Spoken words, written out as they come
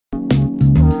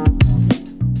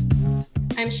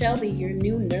I'm Shelby, your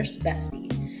new nurse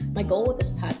bestie. My goal with this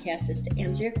podcast is to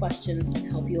answer your questions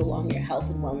and help you along your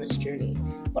health and wellness journey,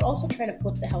 but also try to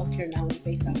flip the healthcare knowledge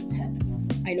base on its head.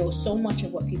 I know so much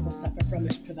of what people suffer from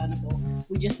is preventable.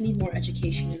 We just need more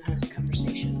education and honest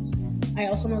conversations. I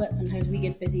also know that sometimes we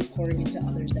get busy pouring into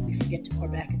others that we forget to pour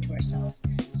back into ourselves.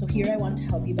 So here I want to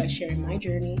help you by sharing my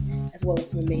journey, as well as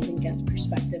some amazing guest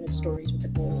perspective and stories with the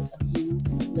goal of you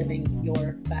living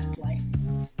your best life.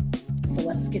 So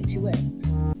let's get to it.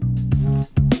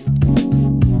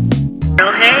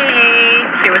 Well, hey,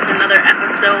 here with another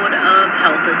episode of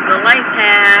Health is the Life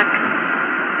Hack.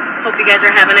 Hope you guys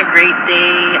are having a great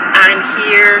day. I'm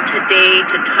here today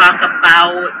to talk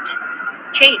about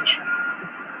change.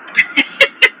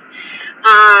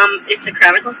 It's a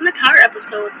Chronicles in the Car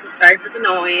episode, so sorry for the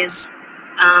noise.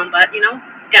 But,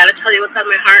 gotta tell you what's on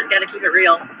my heart, gotta keep it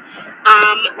real.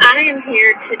 I am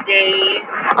here today,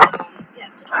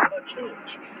 to talk about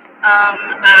change.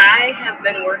 I have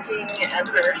been working as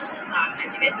a nurse,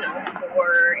 as you guys know,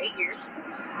 for 8 years,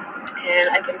 and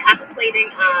I've been contemplating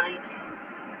on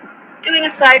doing a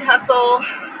side hustle,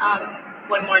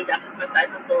 going more in depth with my side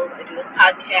hustles. I do this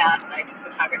podcast, I do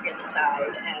photography on the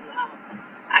side, and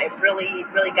I really,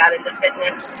 really got into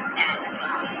fitness and,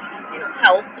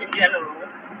 health in general.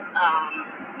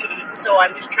 So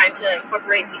I'm just trying to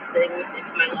incorporate these things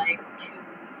into my life to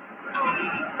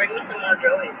bring me some more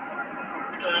joy.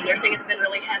 Nursing has been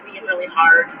really heavy and really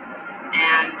hard,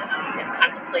 and I've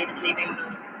contemplated leaving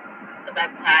the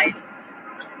bedside,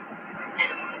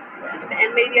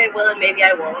 and maybe I will and maybe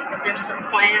I won't, but there's some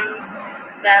plans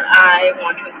that I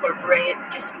want to incorporate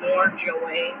just more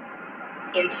joy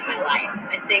into my life.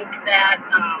 I think that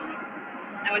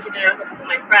I went to dinner with a couple of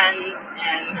my friends,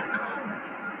 and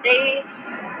they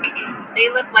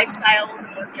live lifestyles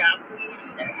and work jobs, and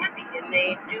they're happy, and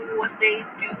they do what they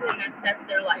do, and that's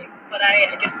their life. But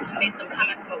I just made some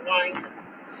comments about wanting to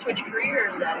switch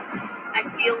careers, and I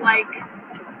feel like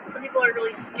some people are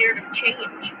really scared of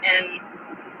change, and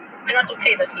that's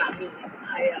okay. That's not me.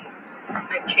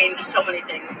 I've changed so many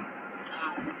things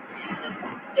in the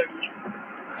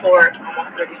 34,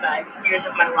 almost 35 years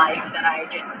of my life that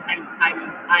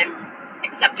I'm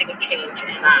accepting of change,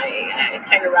 and I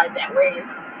kind of ride that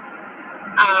wave.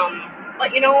 But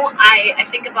I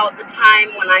think about the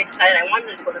time when I decided I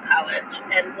wanted to go to college,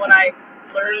 and what I've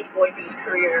learned going through this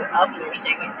career of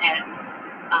nursing, and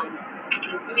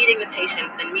meeting the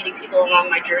patients and meeting people along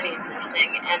my journey of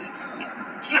nursing, and you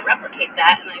can't replicate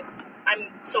that. And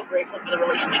I'm so grateful for the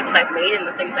relationships I've made and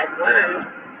the things I've learned.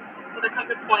 But there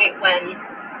comes a point when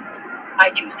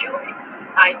I choose joy.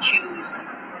 I choose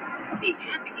being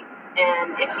happy.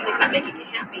 And if something's not making me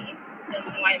happy, then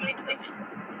why am I doing it?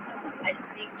 I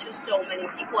speak to so many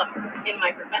people in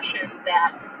my profession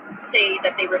that say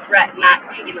that they regret not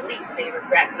taking the leap. They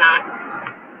regret not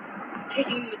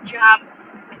taking the job,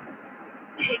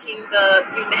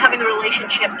 having the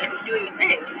relationship and doing the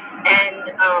thing.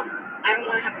 And I don't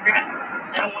want to have regret.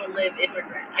 I don't want to live in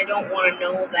regret. I don't want to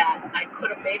know that I could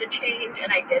have made a change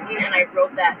and I didn't, and I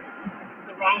rode that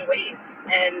the wrong wave.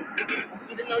 And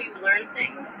even though you learn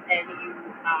things and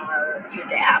you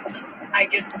adapt,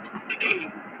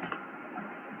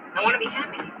 I want to be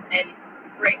happy, and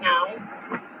right now,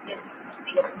 this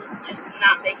field is just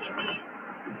not making me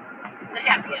the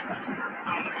happiest,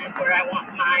 and where I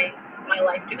want my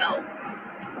life to go.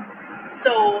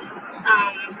 So,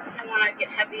 I want to get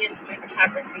heavy into my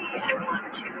photography. I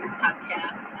want to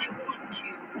podcast. I want to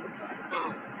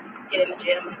get in the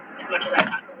gym as much as I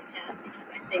possibly can,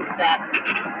 because I think that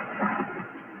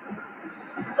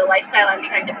the lifestyle I'm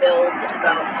trying to build is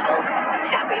about health and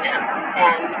happiness,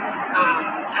 and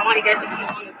I want you guys to come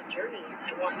along with the journey.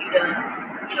 I want you to,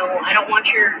 I don't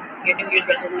want your New Year's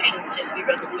resolutions to just be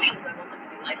resolutions. I want them to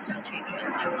be lifestyle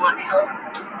changes. I want health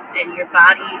and your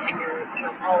body and your,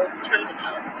 all terms of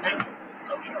health, mental,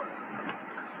 social,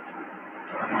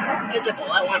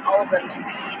 physical. I want all of them to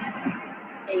be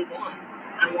A1.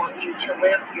 I want you to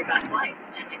live your best life,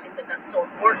 and I think that that's so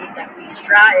important that we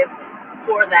strive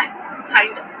for that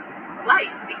kind of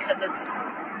life, because it's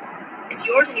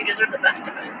yours and you deserve the best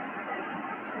of it.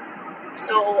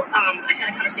 So I had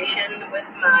a conversation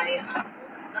with my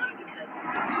oldest son,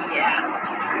 because he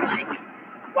asked,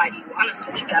 why do you want to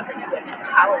switch jobs? Like, you went to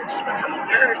college to become a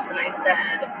nurse. And I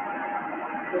said,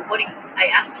 well, I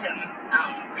asked him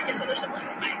and his other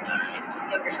siblings, my daughter and my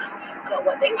younger son, about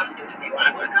what they want to do. Do they want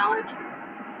to go to college?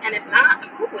 And if not, I'm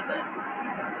cool with it.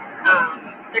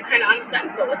 They're kind of on the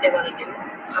fence about what they want to do.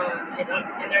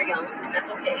 And they're young, and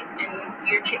that's okay. And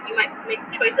you might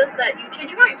make choices that you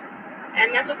change your mind,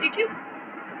 and that's okay too.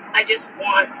 I just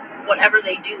want whatever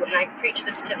they do, and I preach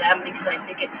this to them because I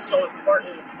think it's so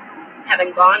important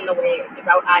having gone the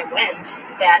route I went,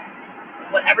 that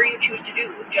whatever you choose to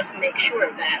do, just make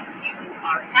sure that you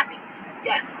are happy.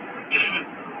 Yes,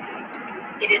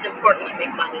 it is important to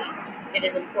make money. It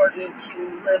is important to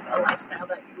live a lifestyle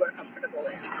that you are comfortable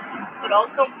in. But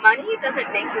also, money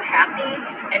doesn't make you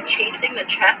happy, and chasing the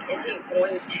check isn't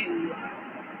going to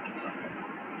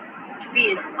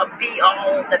be a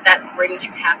be-all that brings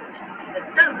you happiness, because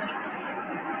it doesn't.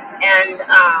 And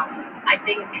I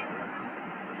think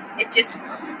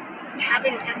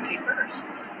happiness has to be first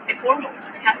and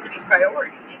foremost. It has to be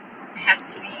priority. It has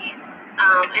to be,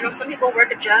 I know some people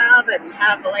work a job and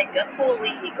have like a pool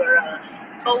league or a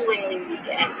bowling league,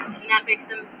 and that makes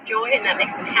them joy, and that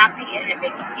makes them happy, and it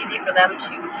makes it easy for them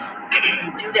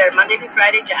to do their Monday through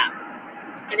Friday job.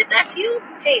 And if that's you,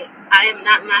 hey, I am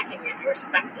not knocking it. I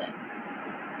respect it.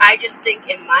 I just think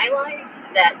in my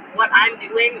life that what I'm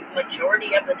doing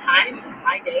majority of the time of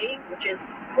my day, which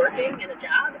is working in a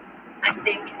job, I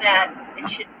think that it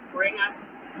should bring us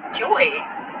joy.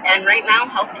 And right now,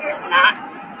 healthcare is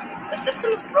not, the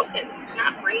system is broken. It's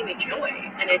not bringing me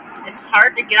joy. And it's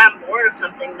hard to get on board with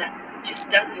something that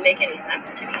just doesn't make any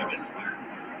sense to me anymore.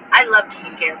 I love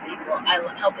taking care of people. I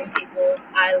love helping people.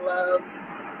 I love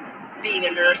being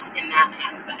a nurse in that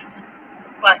aspect.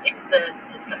 But it's the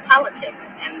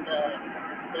politics and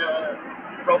the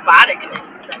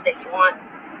roboticness that they want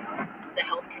the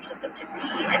healthcare system to be,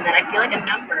 and that I feel like a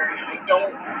number, and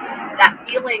that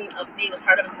feeling of being a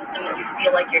part of a system that you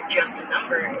feel like you're just a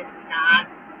number it's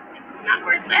not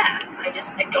where it's at. I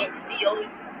don't feel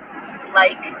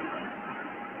like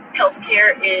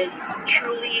healthcare is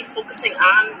truly focusing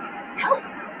on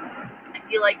health. I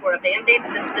feel like we're a Band-Aid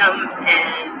system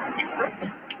and it's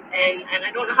broken. And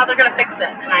I don't know how they're going to fix it.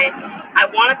 And I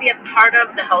want to be a part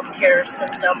of the healthcare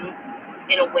system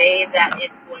in a way that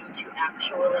is going to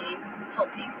actually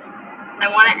help people.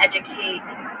 I want to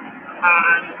educate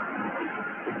on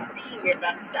being your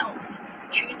best self,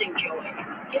 choosing joy,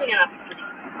 getting enough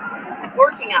sleep,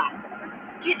 working out,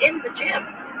 get in the gym.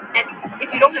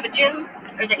 If you don't have a gym,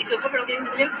 or that you feel comfortable getting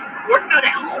to the gym, work out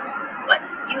at home. But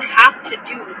you have to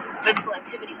do physical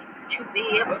activity to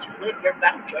be able to live your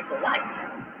best joyful life.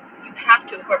 You have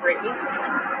to incorporate movement,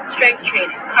 strength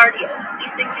training, cardio.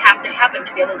 These things have to happen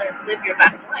to be able to live your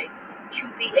best life, to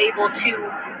be able to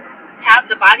have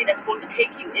the body that's going to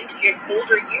take you into your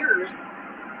older years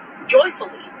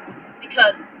joyfully.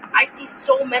 Because I see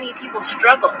so many people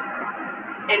struggle,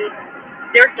 and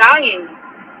they're dying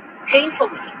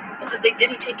painfully because they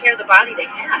didn't take care of the body they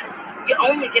had. You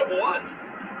only get one.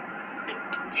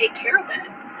 Take care of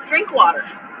it. Drink water.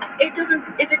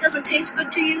 If it doesn't taste good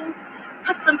to you,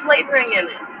 put some flavoring in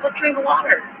it, but drink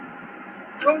water.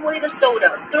 Throw away the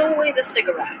sodas, throw away the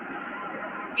cigarettes.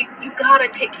 You gotta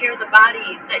take care of the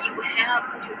body that you have,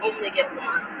 because you only get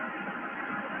one.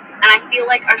 And I feel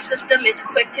like our system is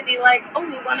quick to be like, oh,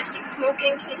 you want to keep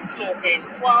smoking? Keep smoking.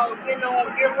 Well,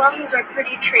 your lungs are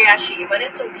pretty trashy, but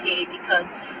it's okay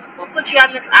because we'll put you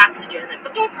on this oxygen.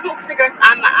 But don't smoke cigarettes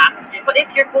on the oxygen. But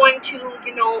if you're going to,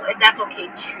 that's okay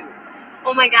too.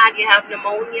 Oh my God, you have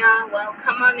pneumonia? Well,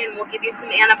 come on in, we'll give you some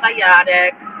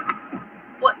antibiotics.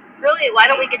 What, really, why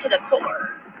don't we get to the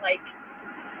core,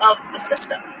 of the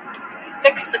system?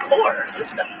 Fix the core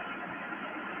system.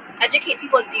 Educate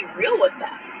people and be real with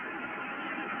them.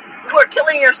 You are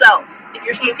killing yourself if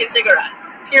you're smoking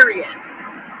cigarettes, period.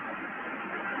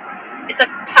 It's a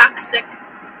toxic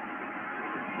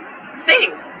thing.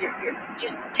 You're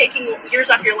just taking years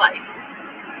off your life.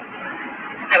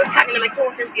 I was talking to my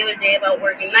coworkers the other day about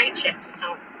working night shifts and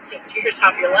how it takes years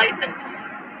off your life, and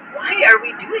why are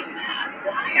we doing that?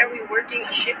 Why are we working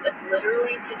a shift that's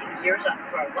literally taking years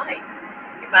off of our life?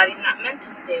 Your body's not meant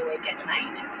to stay awake at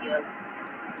night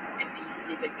and be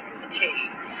sleeping during the day.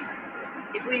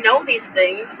 If we know these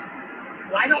things,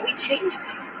 why don't we change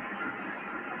them?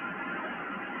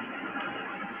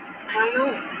 I don't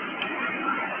know.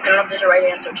 I don't know if there's a right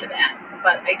answer to that,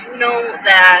 but I do know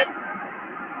that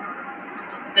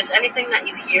if there's anything that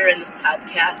you hear in this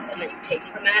podcast and that you take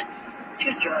from it,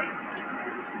 choose joy.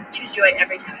 Choose joy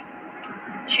every time.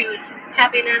 Choose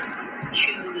happiness.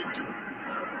 Choose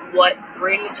what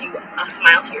brings you a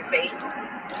smile to your face.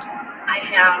 I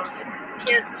have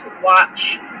kids who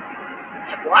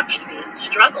have watched me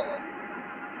struggle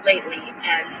lately,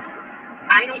 and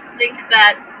I don't think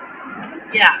that,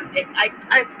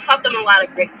 I've taught them a lot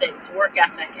of great things, work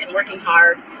ethic and working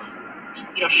hard,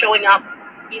 showing up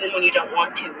even when you don't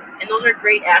want to. And those are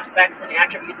great aspects and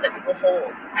attributes that people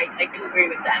hold. I do agree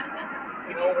with that. That's,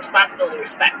 responsibility,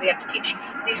 respect. We have to teach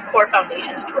these core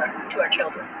foundations to our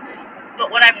children. But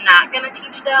what I'm not going to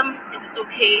teach them is it's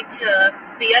okay to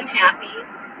be unhappy.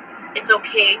 It's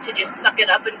okay to just suck it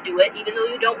up and do it even though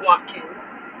you don't want to.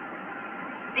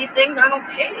 These things aren't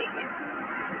okay.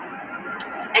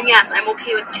 And yes, I'm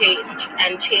okay with change,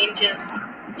 and change is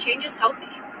healthy.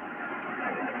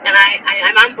 And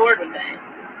I'm on board with it,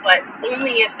 but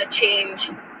only if the change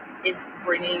is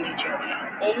bringing me joy.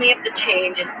 Only if the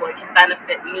change is going to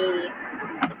benefit me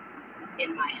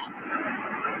in my health.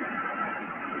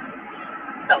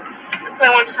 So that's what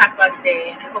I wanted to talk about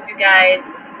today. I hope you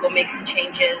guys go make some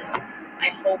changes. I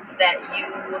hope that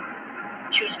you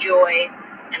choose joy,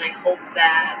 and I hope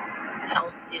that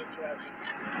health is your life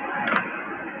hack.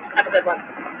 Have a good one.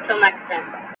 Till next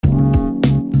time.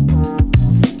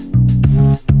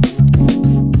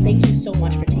 Thank you so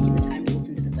much for taking the time to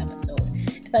listen to this episode.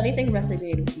 If anything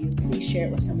resonated with you, please share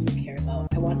it with someone you care about.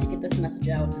 I want to get this message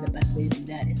out, and the best way to do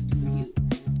that is through you.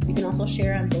 You can also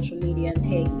share on social media and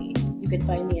tag me. You can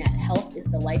find me at Health is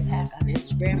the Life Hack on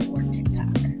Instagram or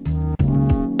TikTok.